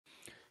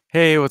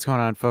Hey, what's going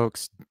on,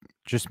 folks?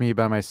 Just me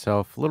by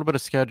myself. A little bit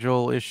of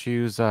schedule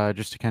issues,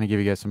 just to kind of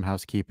give you guys some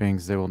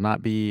housekeepings. There will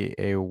not be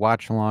a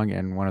watch along,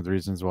 and one of the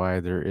reasons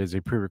why there is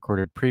a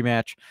pre-recorded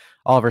pre-match.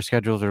 All of our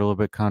schedules are a little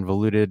bit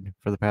convoluted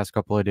for the past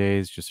couple of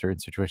days. Just certain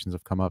situations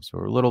have come up, so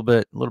we're a little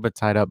bit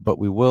tied up. But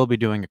we will be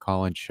doing a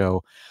call-in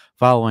show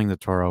following the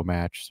Toro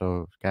match.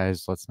 So,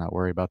 guys, let's not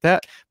worry about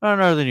that. But on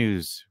other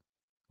news,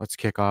 let's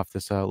kick off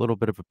this little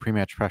bit of a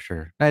pre-match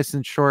pressure. Nice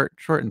and short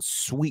and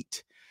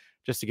sweet.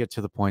 Just to get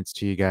to the points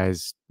to you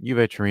guys,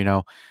 Juve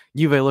Torino.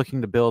 Juve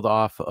looking to build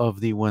off of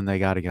the win they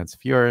got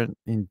against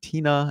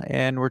Fiorentina,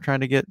 and we're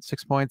trying to get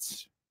 6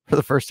 points for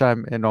the first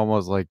time in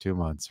almost like 2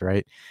 months,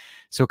 right?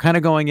 So kind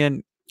of going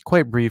in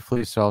quite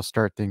briefly, so I'll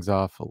start things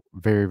off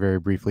very,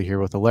 very briefly here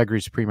with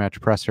Allegri's pre-match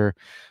presser.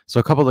 So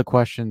a couple of the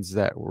questions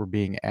that were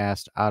being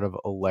asked out of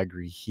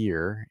Allegri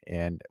here,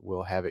 and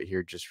we'll have it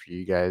here just for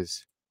you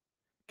guys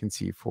can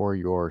see for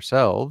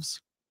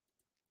yourselves.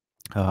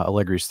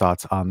 Allegri's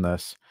thoughts on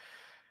this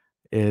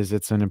is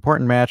it's an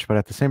important match, but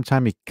at the same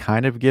time, he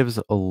kind of gives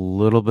a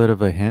little bit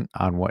of a hint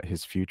on what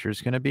his future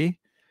is going to be.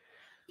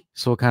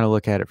 So we'll kind of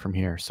look at it from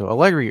here. So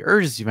Allegri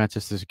urges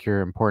Juventus to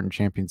secure important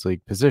Champions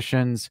League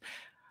positions.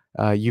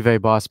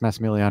 Juve boss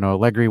Massimiliano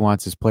Allegri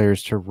wants his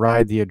players to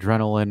ride the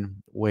adrenaline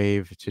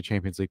wave to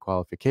Champions League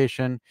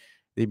qualification.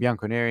 The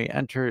Bianconeri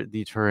enter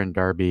the Turin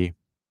derby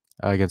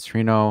against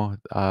Torino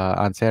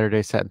on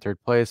Saturday, set in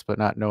third place, but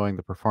not knowing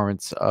the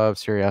performance of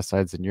Serie A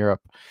sides in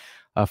Europe.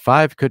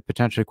 5 could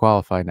potentially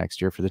qualify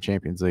next year for the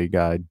Champions League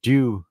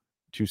due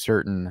to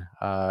certain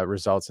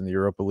results in the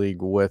Europa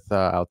League with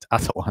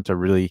Atalanta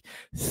really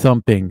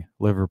thumping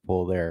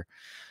Liverpool there.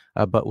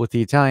 But with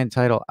the Italian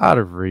title out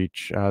of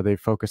reach, they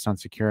focused on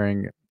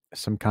securing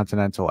some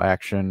continental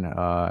action.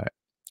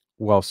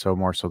 More so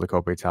the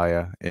Coppa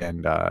Italia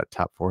and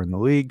top 4 in the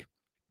league.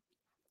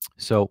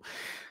 So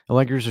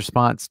Allegri's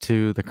response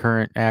to the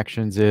current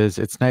actions is,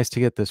 it's nice to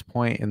get this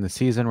point in the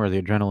season where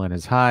the adrenaline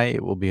is high.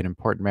 It will be an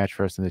important match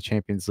for us in the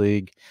Champions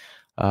League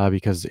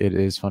because it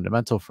is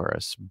fundamental for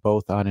us,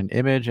 both on an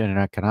image and an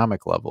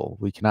economic level.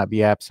 We cannot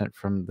be absent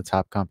from the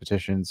top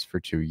competitions for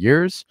 2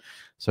 years.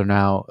 So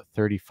now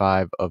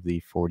 35 of the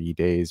 40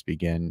 days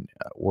begin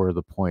where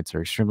the points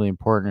are extremely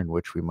important, in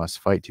which we must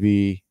fight to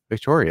be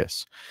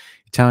victorious.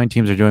 Italian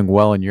teams are doing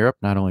well in Europe,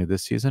 not only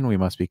this season. We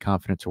must be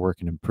confident to work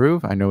and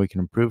improve. I know we can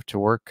improve to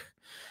work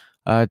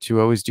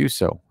to always do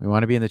so. We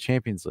want to be in the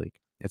Champions League.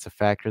 It's a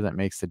factor that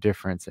makes the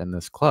difference in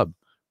this club.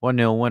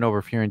 1-0 win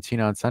over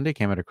Fiorentina on Sunday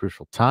came at a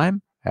crucial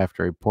time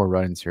after a poor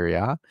run in Serie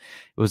A.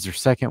 It was their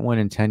second win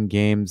in 10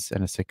 games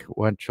and a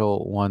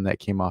sequential one that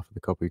came off of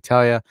the Coppa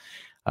Italia.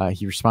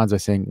 He responds by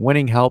saying,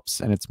 winning helps,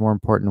 and it's more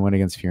important to win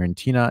against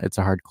Fiorentina. It's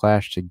a hard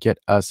clash to get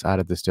us out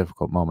of this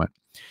difficult moment.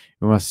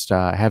 We must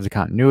have the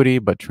continuity,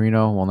 but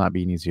Torino will not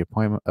be an easy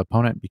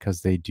opponent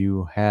because they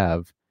do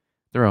have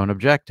their own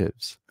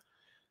objectives.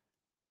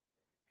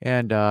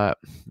 And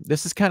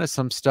this is kind of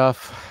some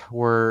stuff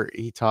where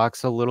he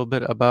talks a little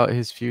bit about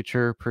his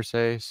future per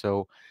se.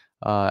 So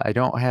I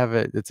don't have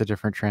it. It's a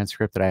different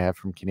transcript that I have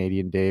from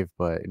Canadian Dave.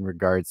 But in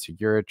regards to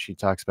Juric, he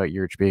talks about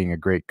Juric being a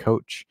great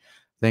coach.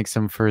 Thanks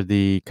him for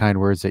the kind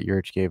words that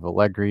Juric gave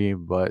Allegri.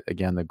 But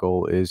again, the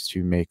goal is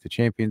to make the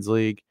Champions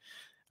League.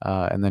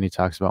 And then he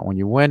talks about when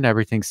you win,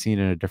 everything's seen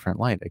in a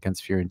different light.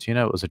 Against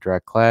Fiorentina, it was a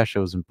direct clash. It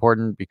was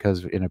important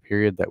because in a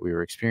period that we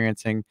were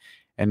experiencing,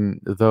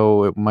 and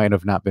though it might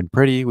have not been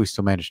pretty, we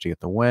still managed to get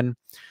the win.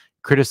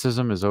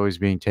 Criticism is always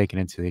being taken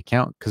into the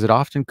account because it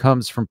often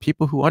comes from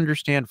people who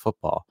understand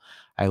football.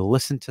 I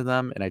listen to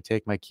them and I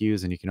take my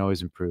cues, and you can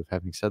always improve.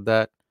 Having said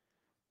that,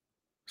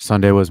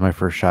 Sunday was my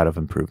first shot of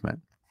improvement.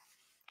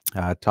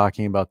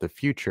 Talking about the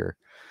future.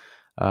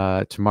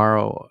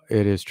 Tomorrow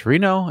it is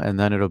Torino, and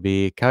then it'll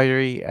be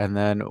Cagliari, and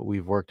then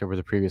we've worked over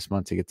the previous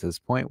month to get to this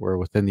point where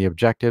within the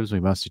objectives we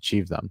must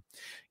achieve them.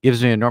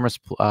 Gives me enormous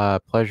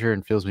pleasure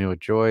and fills me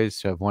with joys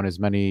to have won as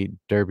many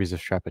derbies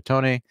as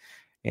Strapattoni,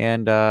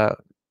 and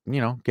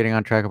getting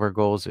on track of our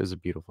goals is a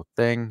beautiful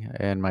thing.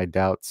 And my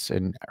doubts,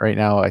 and right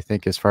now I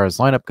think as far as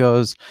lineup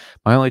goes,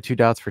 my only 2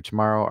 doubts for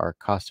tomorrow are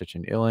Kostic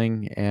and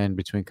Illing, and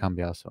between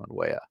Cambiaso and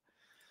Weah.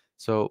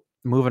 So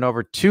moving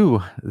over to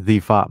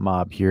the FOT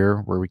mob here,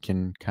 where we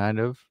can kind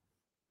of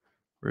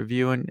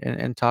review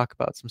and talk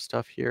about some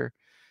stuff here.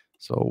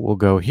 So we'll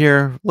go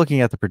here,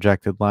 looking at the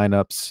projected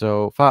lineups.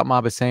 So FOT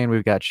mob is saying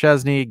we've got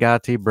Szczesny,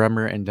 Gatti,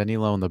 Bremer, and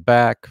Danilo in the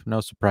back. No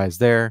surprise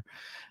there.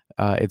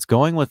 It's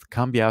going with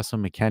Cambiaso,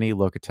 McKennie,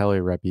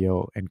 Locatelli,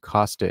 Rebbio, and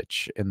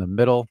Kostic in the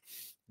middle.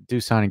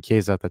 Dusan and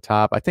Chiesa at the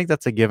top. I think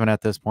that's a given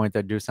at this point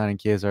that Dusan and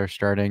Chiesa are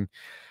starting.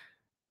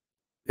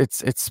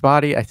 It's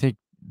spotty. I think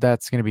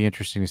that's going to be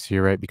interesting to see,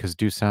 right? Because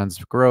Dusan's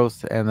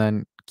growth and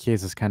then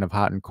Chiesa's kind of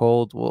hot and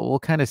cold. We'll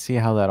kind of see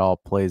how that all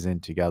plays in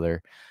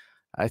together.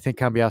 I think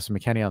Cambiaso and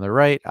McKennie on the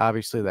right.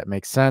 Obviously, that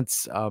makes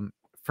sense.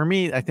 For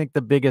me, I think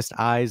the biggest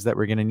eyes that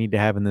we're going to need to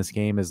have in this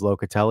game is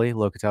Locatelli.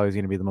 Locatelli is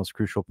going to be the most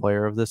crucial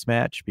player of this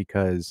match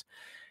because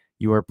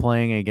you are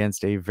playing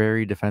against a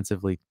very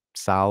defensively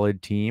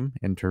solid team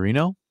in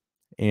Torino,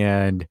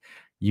 and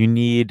you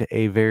need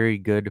a very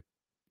good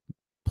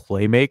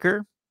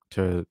playmaker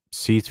to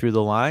see through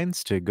the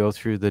lines, to go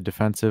through the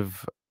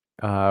defensive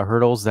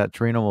hurdles that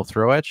Torino will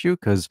throw at you,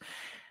 because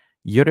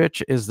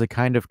Juric is the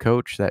kind of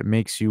coach that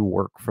makes you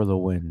work for the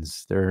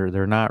wins.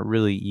 They're not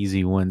really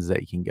easy wins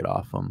that you can get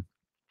off them.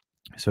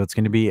 So it's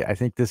going to be, I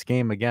think this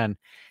game again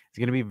is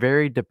going to be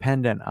very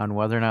dependent on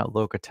whether or not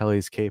Locatelli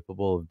is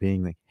capable of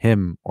being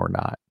him or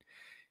not.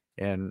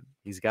 And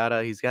he's got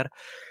to he's got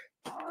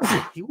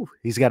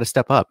to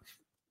step up.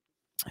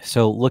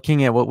 So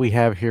looking at what we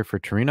have here for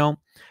Torino,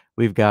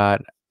 we've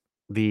got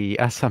the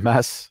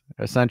SMS,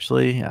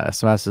 essentially.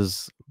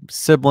 SMS's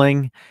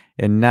sibling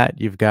in net.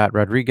 You've got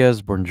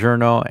Rodriguez,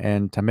 Buongiorno,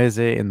 and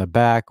Tameze in the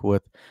back,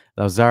 with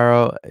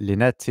Lazaro,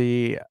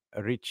 Linetti,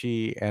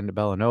 Ricci, and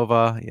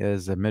Bellanova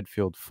is a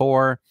midfield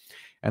 4.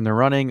 And they're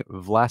running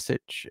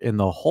Vlasic in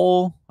the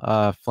hole,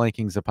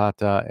 flanking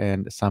Zapata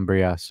and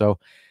Sambria. So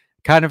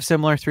kind of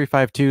similar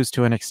 3-5-2s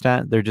to an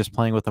extent. They're just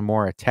playing with a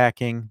more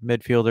attacking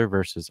midfielder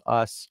versus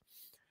us.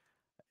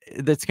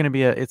 It's going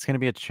to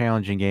be a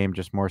challenging game,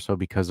 just more so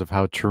because of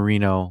how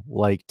Torino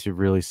like to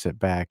really sit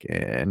back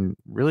and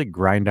really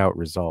grind out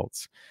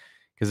results.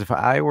 Because if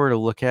I were to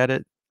look at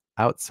it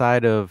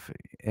outside of,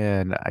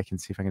 and I can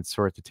see if I can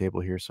sort the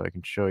table here so I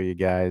can show you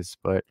guys,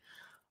 but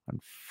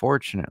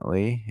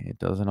unfortunately it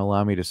doesn't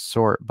allow me to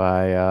sort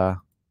by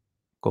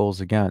goals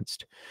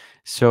against.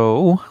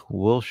 So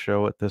we'll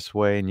show it this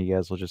way and you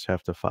guys will just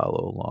have to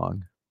follow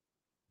along.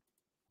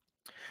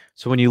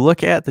 So when you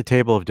look at the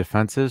table of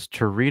defenses,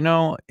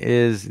 Torino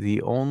is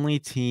the only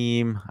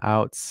team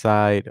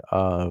outside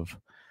of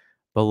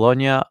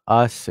Bologna,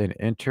 us, and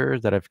Inter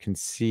that have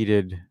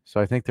conceded. So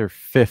I think they're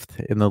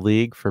 5th in the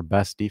league for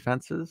best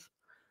defenses.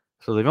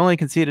 So they've only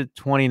conceded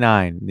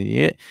 29.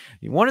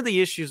 One of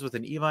the issues with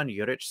an Ivan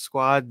Juric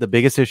squad, the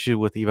biggest issue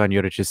with Ivan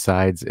Juric's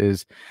sides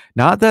is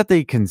not that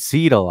they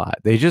concede a lot.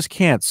 They just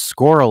can't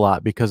score a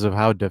lot because of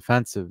how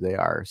defensive they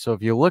are. So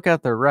if you look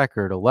at their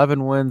record,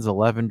 11 wins,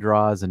 11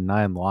 draws, and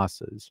 9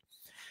 losses.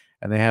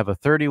 And they have a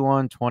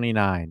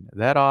 31-29.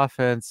 That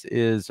offense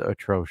is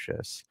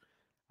atrocious.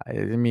 I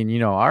mean, you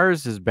know,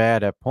 ours is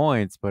bad at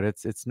points, but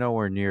it's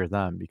nowhere near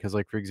them. Because,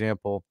 like, for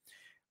example,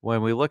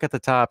 when we look at the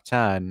top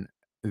 10,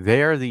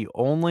 they are the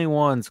only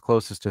ones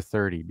closest to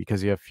 30,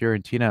 because you have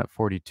Fiorentina at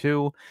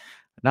 42,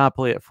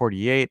 Napoli at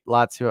 48,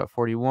 Lazio at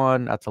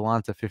 41,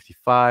 Atalanta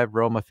 55,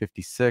 Roma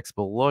 56,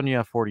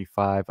 Bologna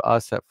 45,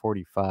 us at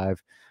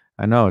 45.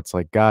 I know, it's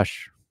like,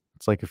 gosh,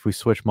 it's like if we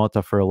switch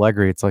Mota for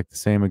Allegri, it's like the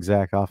same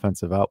exact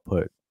offensive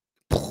output.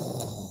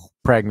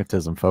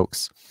 Pragmatism,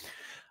 folks.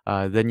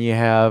 Then you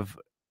have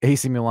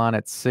AC Milan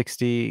at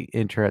 60,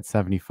 Inter at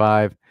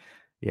 75.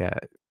 Yeah,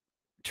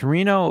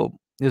 Torino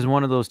is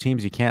one of those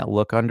teams you can't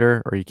look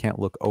under or you can't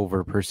look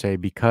over per se,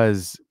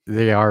 because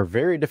they are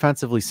very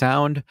defensively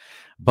sound,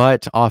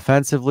 but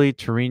offensively,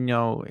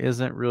 Torino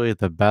isn't really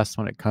the best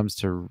when it comes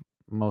to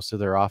most of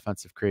their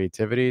offensive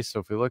creativity. So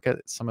if we look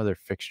at some of their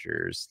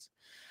fixtures,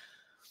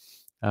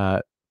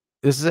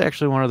 this is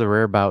actually one of the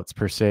rare bouts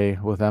per se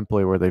with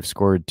Empoli where they've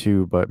scored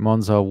 2, but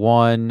Monza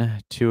 1,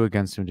 2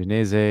 against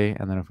Udinese,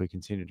 and then if we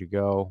continue to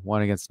go,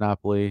 1 against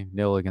Napoli,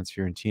 0 against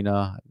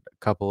Fiorentina,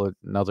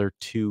 another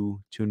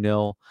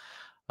 2-0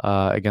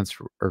 against,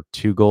 or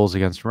 2 goals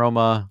against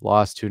Roma,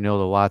 lost 2-0 to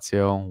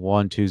Lazio,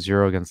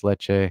 1-2-0 against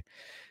Lecce.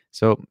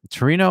 So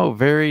Torino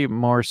very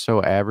more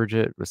so average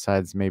it,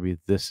 besides maybe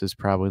this is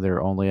probably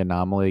their only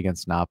anomaly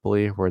against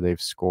Napoli where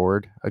they've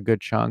scored a good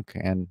chunk,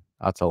 and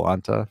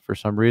Atalanta for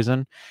some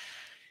reason.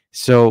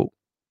 So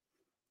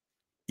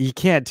you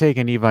can't take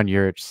an Ivan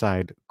Juric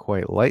side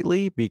quite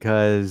lightly,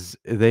 because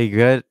they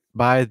get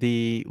by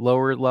the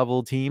lower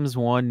level teams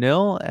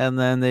 1-0, and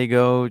then they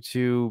go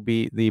to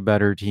beat the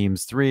better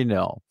teams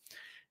 3-0.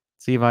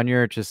 It's Ivan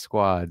Juric's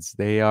squads.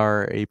 They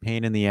are a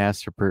pain in the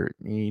ass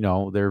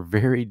they're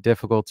very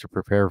difficult to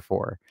prepare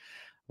for.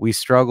 We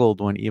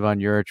struggled when Ivan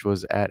Juric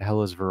was at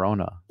Hellas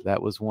Verona.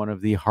 That was one of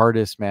the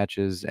hardest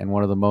matches and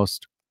one of the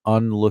most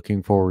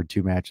unlooking forward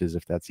to matches,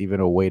 if that's even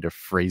a way to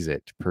phrase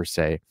it per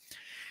se.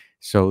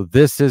 So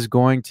this is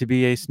going to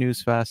be a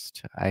snooze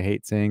fest. I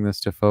hate saying this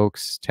to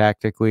folks.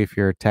 Tactically, if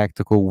you're a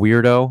tactical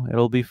weirdo,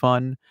 it'll be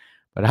fun.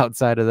 But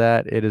outside of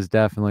that, it is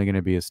definitely going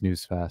to be a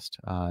snooze fest.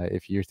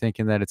 If you're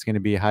thinking that it's going to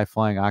be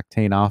high-flying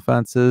octane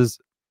offenses,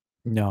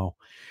 no.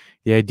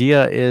 The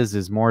idea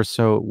is more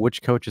so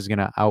which coach is going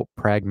to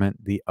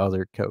out-pragment the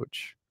other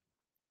coach.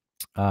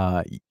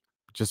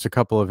 Just a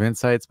couple of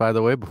insights, by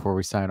the way, before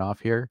we sign off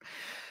here.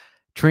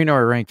 Torino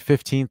are ranked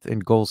 15th in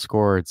goals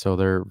scored, so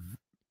they're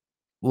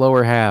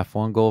lower half.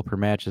 1 goal per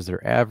match is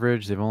their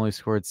average. They've only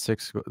scored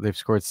 6. They've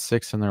scored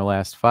 6 in their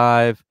last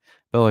 5.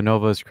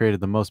 Villanova has created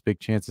the most big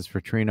chances for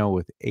Torino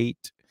with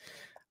 8.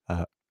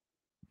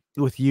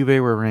 With Juve,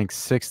 we're ranked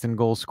 6th in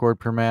goals scored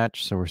per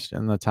match, so we're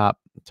in the top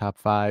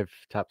 5,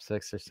 top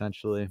 6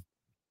 essentially.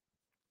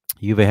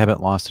 Juve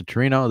haven't lost to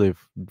Torino.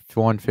 They've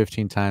won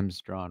 15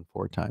 times, drawn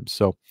 4 times.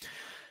 So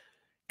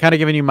kind of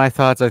giving you my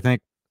thoughts. I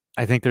think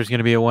there's going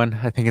to be a win.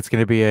 I think it's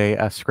going to be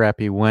a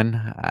scrappy win.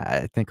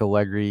 I think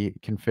Allegri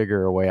can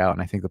figure a way out,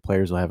 and I think the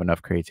players will have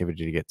enough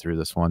creativity to get through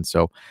this one.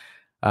 So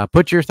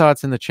Put your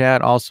thoughts in the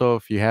chat. Also,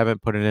 if you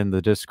haven't put it in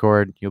the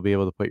Discord, you'll be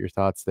able to put your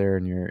thoughts there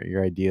and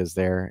your ideas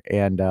there.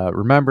 And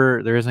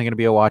remember, there isn't going to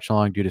be a watch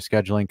along due to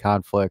scheduling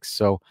conflicts.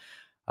 So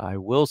I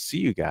will see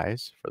you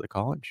guys for the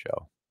call-in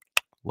show.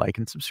 Like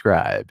and subscribe.